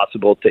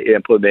impossible to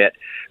implement.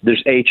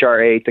 There's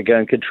HR 8, the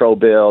gun control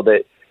bill,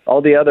 that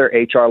all the other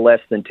HR less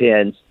than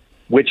 10s,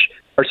 which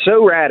are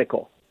so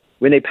radical.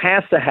 When they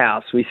pass the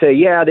House, we say,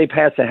 yeah, they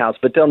passed the House,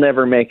 but they'll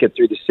never make it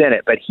through the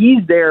Senate. But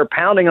he's there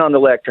pounding on the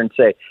lectern and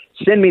say,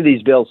 send me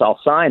these bills, I'll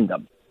sign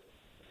them.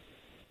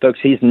 Folks,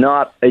 he's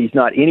not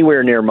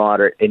anywhere near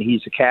moderate, and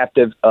he's a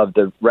captive of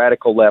the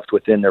radical left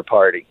within their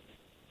party.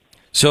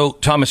 So,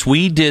 Thomas,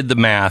 we did the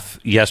math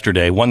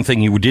yesterday. One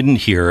thing you didn't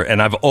hear, and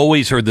I've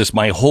always heard this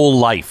my whole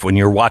life when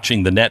you're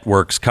watching the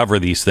networks cover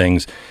these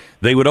things,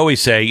 they would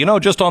always say,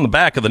 just on the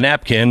back of the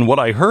napkin, what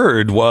I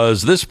heard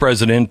was this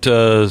president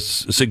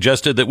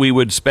suggested that we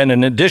would spend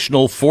an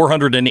additional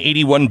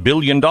 $481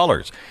 billion.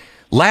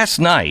 Last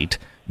night,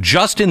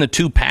 just in the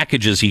two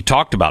packages he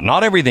talked about,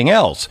 not everything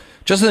else,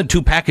 just in the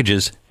two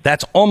packages,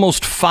 that's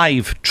almost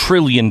 $5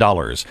 trillion.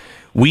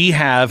 We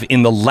have,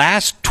 in the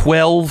last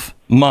 12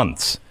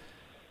 months,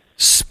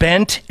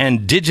 spent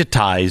and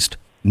digitized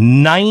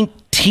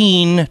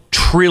 $19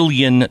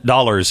 trillion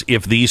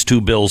if these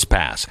two bills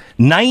pass.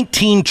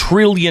 $19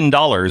 trillion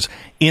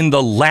in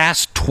the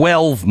last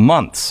 12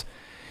 months.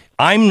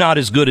 I'm not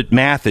as good at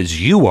math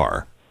as you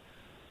are.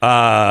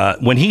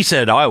 When he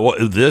said,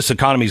 this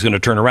economy is going to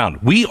turn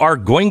around, we are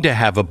going to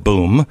have a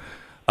boom,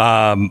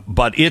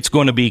 but it's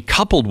going to be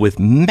coupled with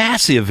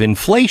massive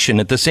inflation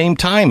at the same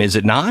time, is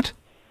it not?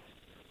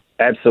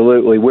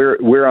 Absolutely.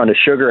 We're on a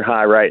sugar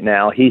high right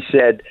now. He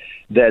said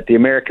that the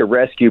America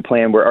Rescue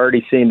Plan, we're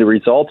already seeing the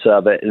results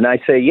of it. And I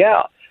say,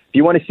 yeah, if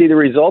you want to see the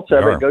results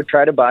of it, go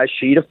try to buy a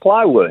sheet of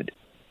plywood.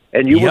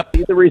 And you will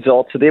see the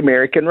results of the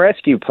American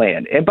Rescue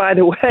Plan. And by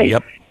the way,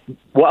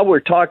 while we're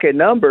talking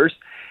numbers,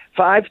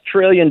 $5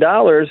 trillion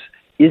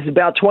is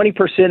about 20%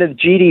 of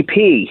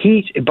GDP.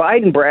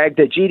 Biden bragged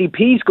that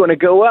GDP is going to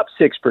go up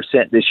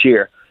 6% this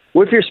year.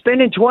 Well, if you're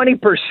spending 20%,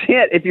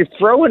 if you're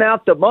throwing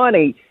out the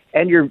money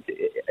and you're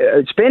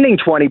spending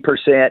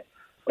 20%,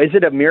 is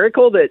it a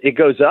miracle that it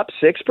goes up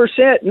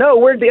 6%? No,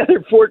 where'd the other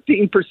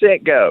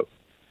 14% go?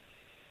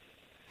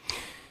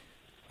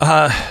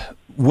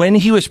 When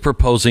he was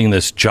proposing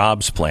this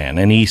jobs plan,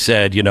 and he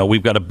said,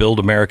 we've got to build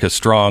America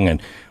strong,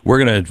 and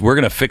we're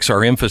gonna fix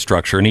our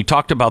infrastructure, and he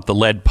talked about the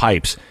lead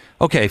pipes.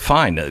 Okay,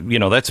 fine.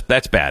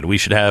 That's bad. We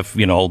should have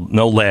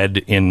no lead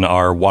in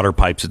our water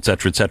pipes, et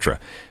cetera, et cetera.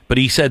 But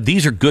he said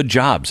these are good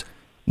jobs.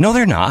 No,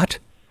 they're not.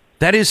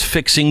 That is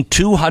fixing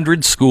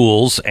 200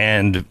 schools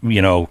and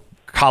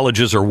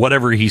colleges or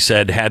whatever he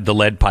said had the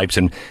lead pipes,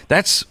 and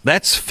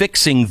that's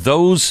fixing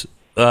those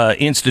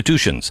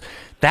institutions.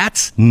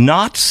 That's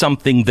not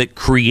something that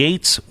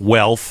creates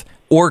wealth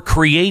or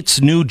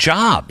creates new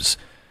jobs.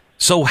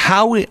 So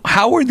how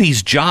are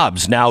these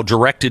jobs now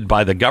directed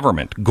by the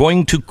government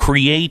going to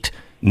create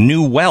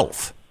new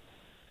wealth?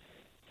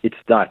 It's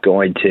not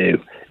going to.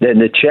 Then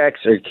the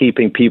checks are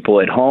keeping people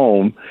at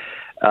home.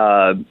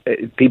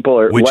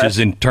 Which is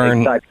in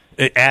turn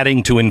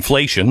adding to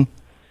inflation.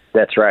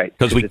 That's right.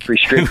 Because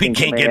we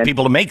can't get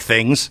people to make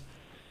things.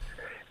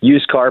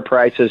 Used car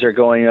prices are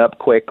going up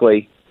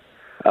quickly.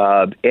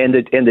 And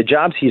the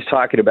jobs he's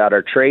talking about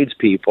are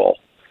tradespeople.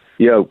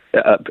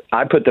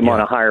 I put them on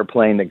a higher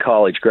plane than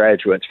college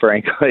graduates,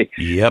 frankly.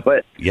 Yep.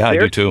 But I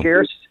do too.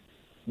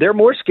 They're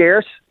more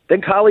scarce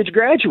than college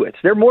graduates.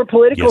 They're more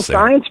political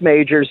science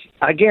majors,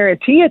 I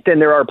guarantee it, than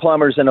there are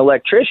plumbers and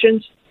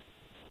electricians.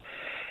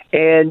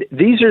 And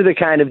these are the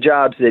kind of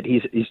jobs that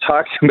he's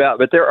talking about.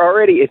 But they're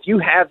already, if you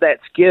have that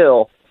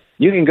skill,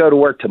 you can go to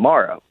work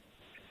tomorrow.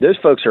 Those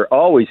folks are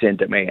always in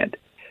demand.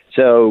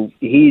 So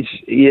he's,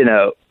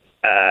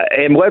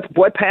 and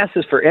what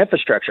passes for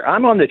infrastructure?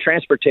 I'm on the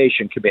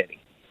transportation committee.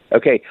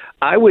 Okay,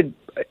 I would,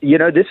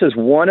 this is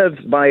one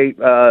of my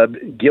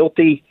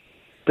guilty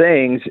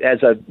things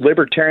as a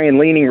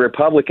libertarian-leaning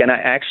Republican. I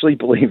actually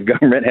believe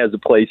government has a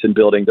place in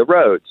building the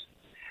roads.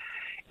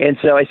 And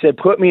so I said,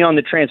 put me on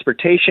the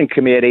transportation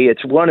committee.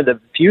 It's one of the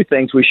few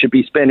things we should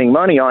be spending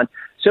money on.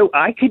 So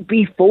I could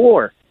be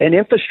for an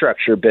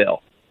infrastructure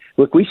bill.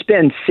 Look, we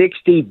spend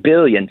 $60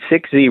 billion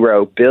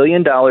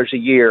a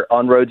year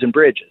on roads and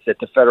bridges at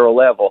the federal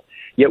level.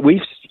 Yet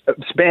we've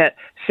spent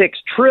 $6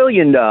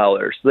 trillion.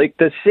 Like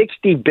the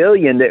 $60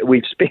 billion that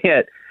we've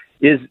spent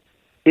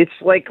it's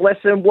like less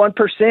than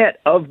 1%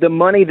 of the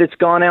money that's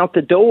gone out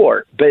the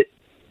door. But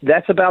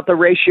that's about the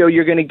ratio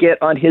you're going to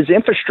get on his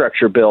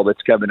infrastructure bill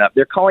that's coming up.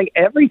 They're calling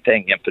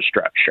everything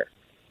infrastructure.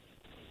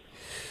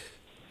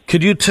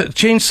 Could you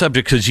change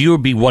subject, because you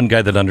would be one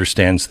guy that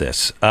understands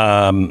this.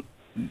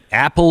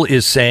 Apple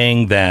is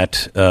saying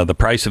that the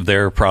price of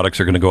their products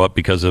are going to go up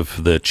because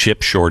of the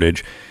chip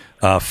shortage.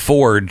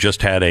 Ford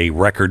just had a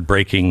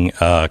record-breaking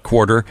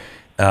quarter,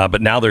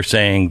 but now they're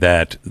saying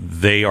that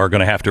they are going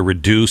to have to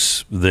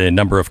reduce the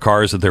number of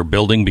cars that they're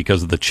building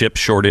because of the chip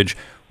shortage.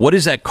 What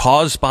is that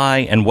caused by,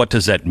 and what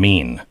does that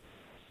mean?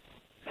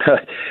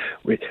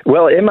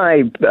 Well, in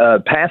my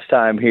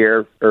pastime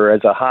here, or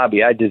as a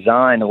hobby, I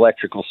design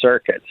electrical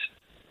circuits.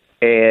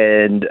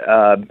 And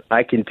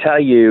I can tell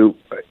you,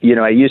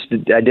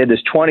 I did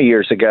this 20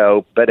 years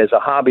ago, but as a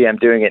hobby, I'm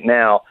doing it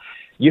now.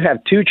 You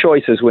have two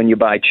choices when you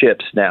buy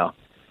chips now.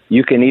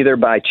 You can either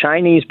buy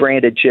Chinese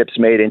branded chips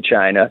made in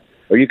China,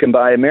 or you can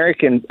buy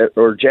American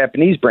or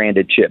Japanese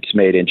branded chips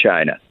made in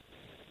China.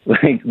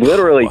 Like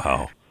literally,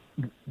 wow.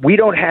 We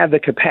don't have the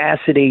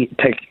capacity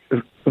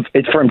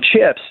it's from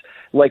chips.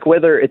 Like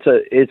whether it's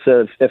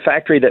a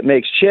factory that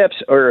makes chips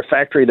or a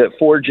factory that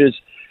forges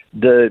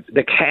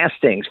the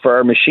castings for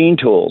our machine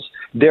tools.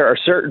 There are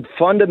certain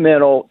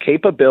fundamental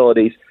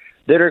capabilities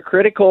that are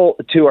critical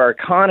to our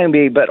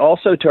economy, but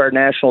also to our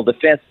national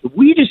defense.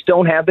 We just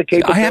don't have the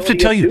capability I have to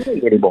tell you,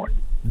 doing anymore.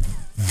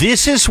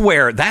 This is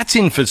where that's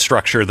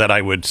infrastructure that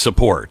I would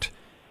support.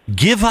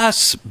 give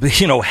us,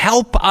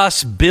 help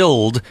us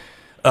build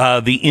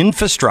the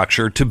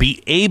infrastructure to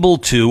be able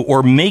to,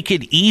 or make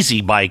it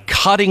easy by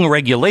cutting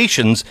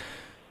regulations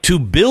to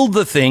build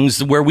the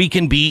things where we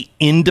can be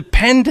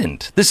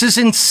independent. This is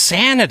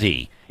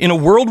insanity. In a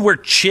world where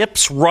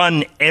chips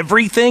run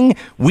everything,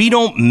 we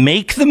don't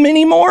make them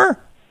anymore?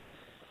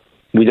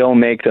 We don't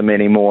make them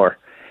anymore.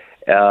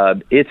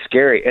 It's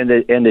scary. And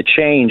the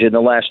change in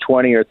the last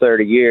 20 or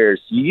 30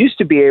 years, you used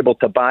to be able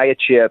to buy a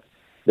chip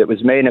that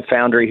was made in a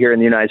foundry here in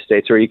the United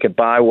States, or you could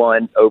buy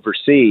one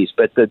overseas.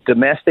 But the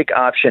domestic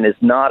option is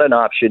not an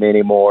option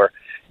anymore.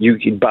 You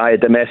can buy a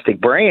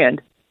domestic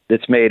brand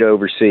that's made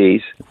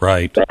overseas.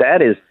 Right. But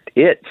that is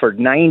it for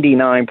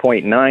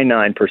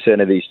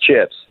 99.99% of these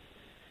chips.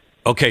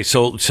 Okay,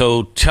 so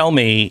tell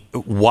me,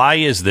 why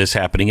is this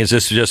happening? Is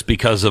this just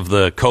because of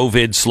the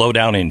COVID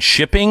slowdown in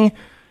shipping?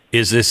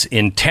 Is this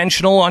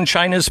intentional on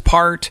China's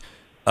part?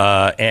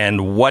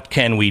 And what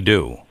can we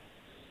do?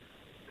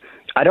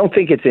 I don't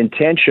think it's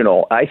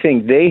intentional. I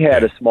think they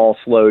had a small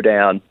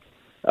slowdown.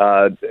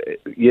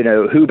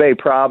 Hubei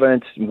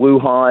province,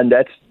 Wuhan,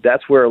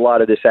 that's where a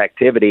lot of this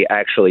activity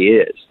actually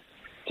is.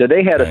 So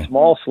they had a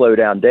small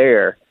slowdown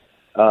there.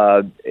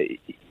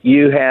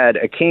 You had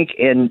a kink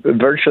in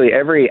virtually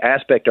every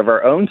aspect of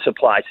our own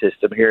supply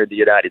system here in the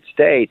United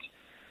States.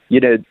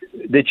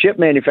 The chip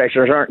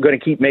manufacturers aren't going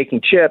to keep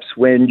making chips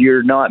when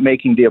you're not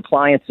making the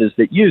appliances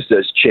that use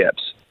those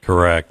chips.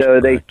 Correct.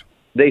 So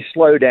they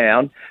slow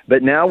down,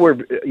 but now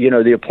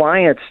the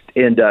appliance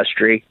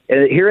industry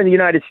here in the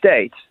United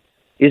States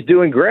is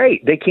doing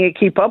great. They can't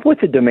keep up with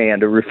the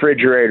demand of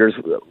refrigerators,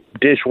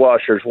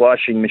 dishwashers,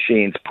 washing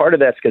machines. Part of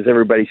that's because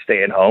everybody's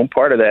staying home.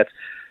 Part of that's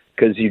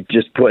because you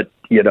just put,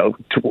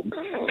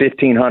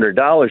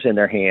 $1,500 in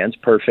their hands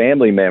per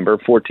family member,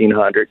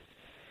 $1,400.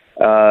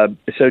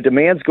 So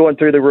demand's going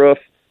through the roof.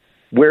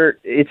 Where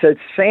it's a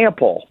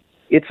sample.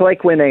 It's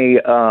like when a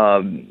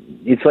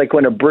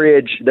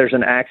bridge, there's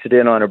an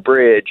accident on a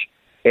bridge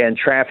and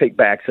traffic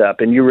backs up,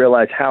 and you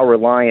realize how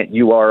reliant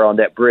you are on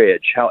that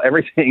bridge, how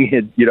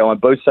everything on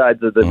both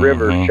sides of the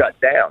river shut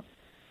down.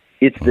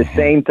 It's the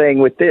same thing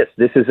with this.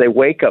 This is a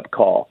wake-up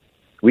call.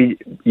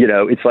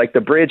 It's like the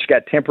bridge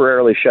got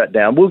temporarily shut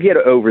down. We'll get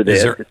over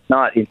this. It's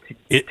not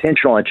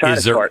intentional on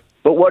China's part.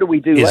 But what do we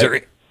do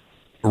later?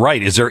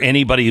 Right. Is there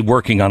anybody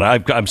working on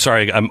it? I'm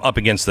sorry, I'm up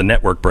against the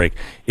network break.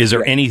 Is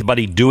there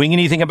anybody doing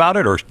anything about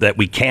it, or that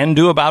we can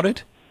do about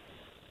it?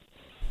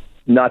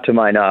 Not to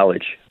my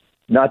knowledge.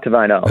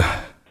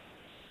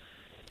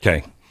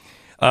 Okay.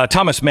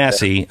 Thomas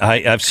Massey, I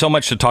have so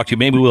much to talk to you.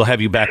 Maybe we'll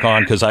have you back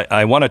on, because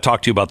I want to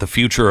talk to you about the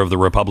future of the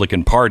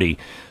Republican Party.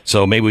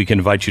 So maybe we can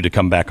invite you to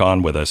come back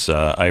on with us.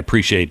 I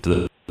appreciate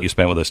that you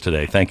spent with us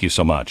today. Thank you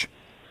so much.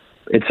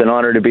 It's an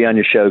honor to be on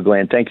your show,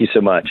 Glenn. Thank you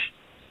so much.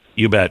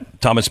 You bet.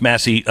 Thomas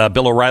Massey.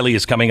 Bill O'Reilly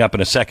is coming up in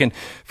a second.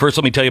 First,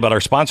 let me tell you about our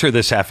sponsor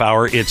this half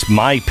hour. It's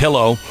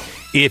MyPillow.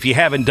 If you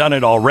haven't done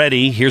it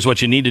already, here's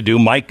what you need to do.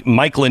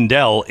 Mike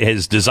Lindell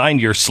has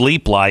designed your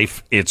sleep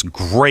life. It's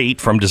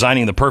great, from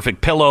designing the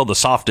perfect pillow, the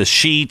softest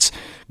sheets,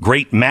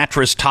 great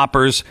mattress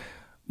toppers.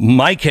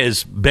 Mike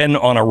has been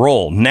on a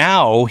roll.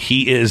 Now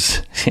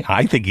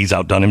I think he's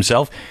outdone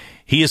himself.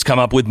 He has come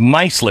up with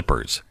My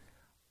Slippers.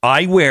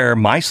 I wear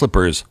My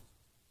Slippers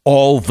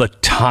all the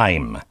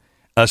time,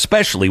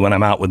 especially when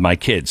I'm out with my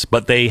kids.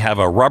 But they have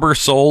a rubber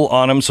sole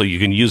on them, so you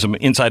can use them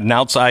inside and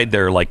outside.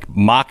 They're like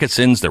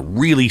moccasins. They're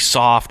really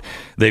soft.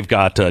 They've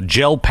got a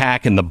gel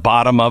pack in the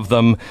bottom of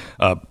them.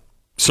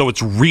 So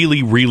it's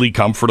really, really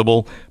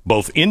comfortable,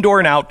 both indoor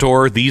and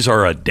outdoor. These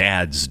are a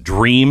dad's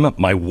dream.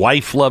 My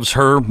wife loves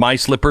her My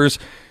Slippers.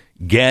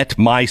 Get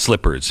My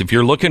Slippers. If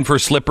you're looking for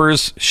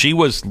slippers, she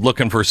was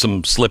looking for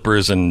some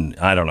slippers, and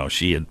I don't know,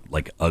 she had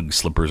like UGG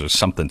slippers or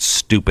something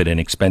stupid and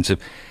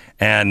expensive.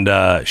 And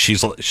she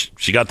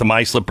got the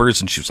My Slippers,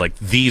 and she was like,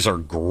 these are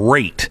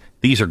great.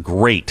 These are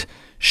great.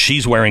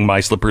 She's wearing My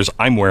Slippers.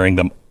 I'm wearing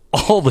them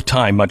all the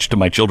time, much to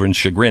my children's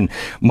chagrin.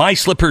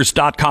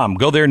 MySlippers.com.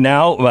 Go there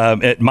now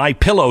at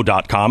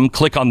MyPillow.com.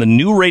 Click on the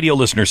new radio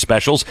listener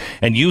specials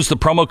and use the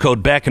promo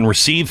code Beck and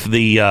receive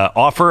the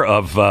offer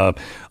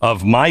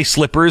of My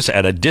Slippers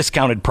at a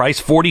discounted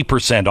price,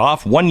 40%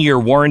 off, 1-year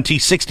warranty,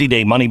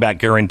 60-day money-back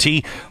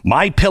guarantee.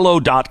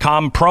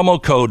 MyPillow.com,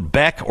 promo code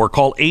Beck, or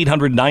call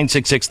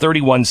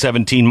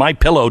 800-966-3117,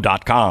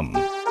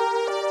 MyPillow.com.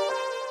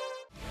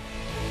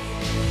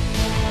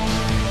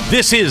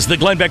 This is the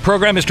Glenn Beck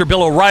program. Mr.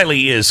 Bill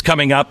O'Reilly is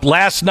coming up.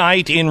 Last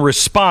night, in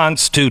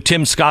response to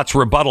Tim Scott's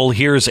rebuttal,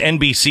 here's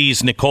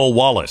NBC's Nicole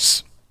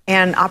Wallace.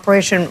 And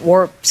Operation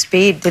Warp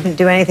Speed didn't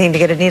do anything to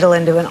get a needle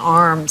into an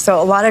arm. So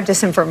a lot of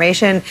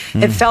disinformation.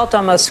 It felt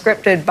almost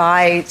scripted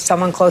by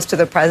someone close to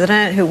the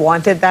president who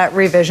wanted that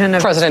revision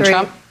of President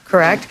Trump.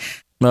 Correct.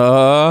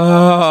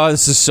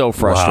 This is so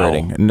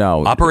frustrating. Wow.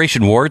 No.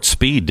 Operation Warp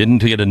Speed didn't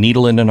get a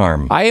needle in an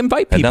arm. I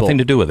invite people had nothing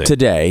to do with it.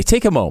 Today,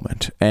 take a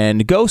moment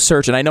and go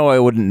search, and I know I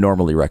wouldn't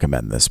normally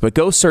recommend this, but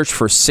go search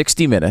for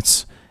 60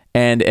 Minutes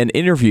and an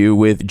interview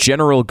with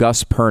General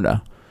Gus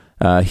Perna.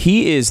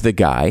 He is the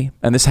guy,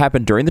 and this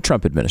happened during the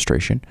Trump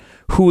administration,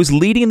 who is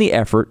leading the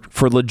effort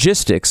for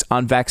logistics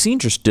on vaccine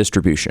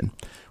distribution.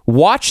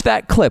 Watch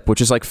that clip,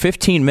 which is like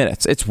 15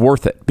 minutes. It's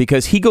worth it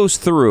because he goes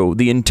through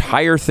the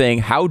entire thing,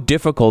 how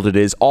difficult it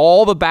is,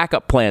 all the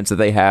backup plans that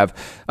they have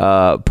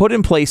put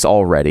in place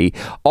already,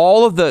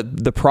 all of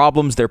the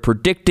problems they're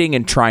predicting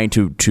and trying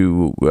to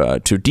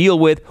deal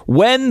with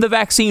when the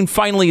vaccine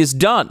finally is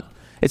done.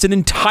 It's an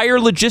entire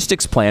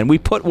logistics plan. We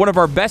put one of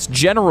our best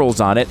generals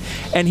on it.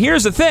 And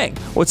here's the thing.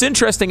 What's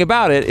interesting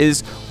about it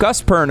is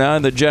Gus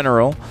Perna, the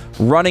general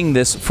running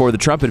this for the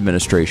Trump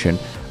administration,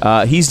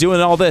 he's doing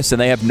all this, and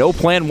they have no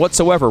plan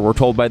whatsoever, we're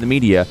told by the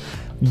media.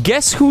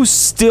 Guess who's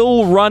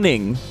still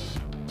running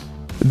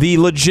the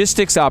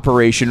logistics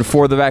operation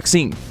for the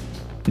vaccine?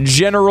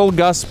 General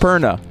Gus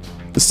Perna.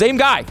 The same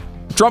guy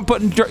Trump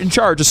put in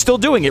charge is still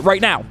doing it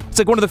right now. It's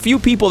like one of the few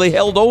people they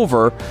held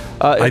over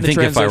I think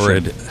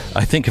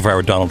if I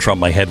were Donald Trump,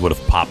 my head would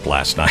have popped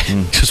last night.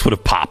 Just would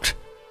have popped.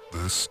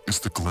 This is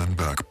the Glenn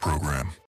Beck Program.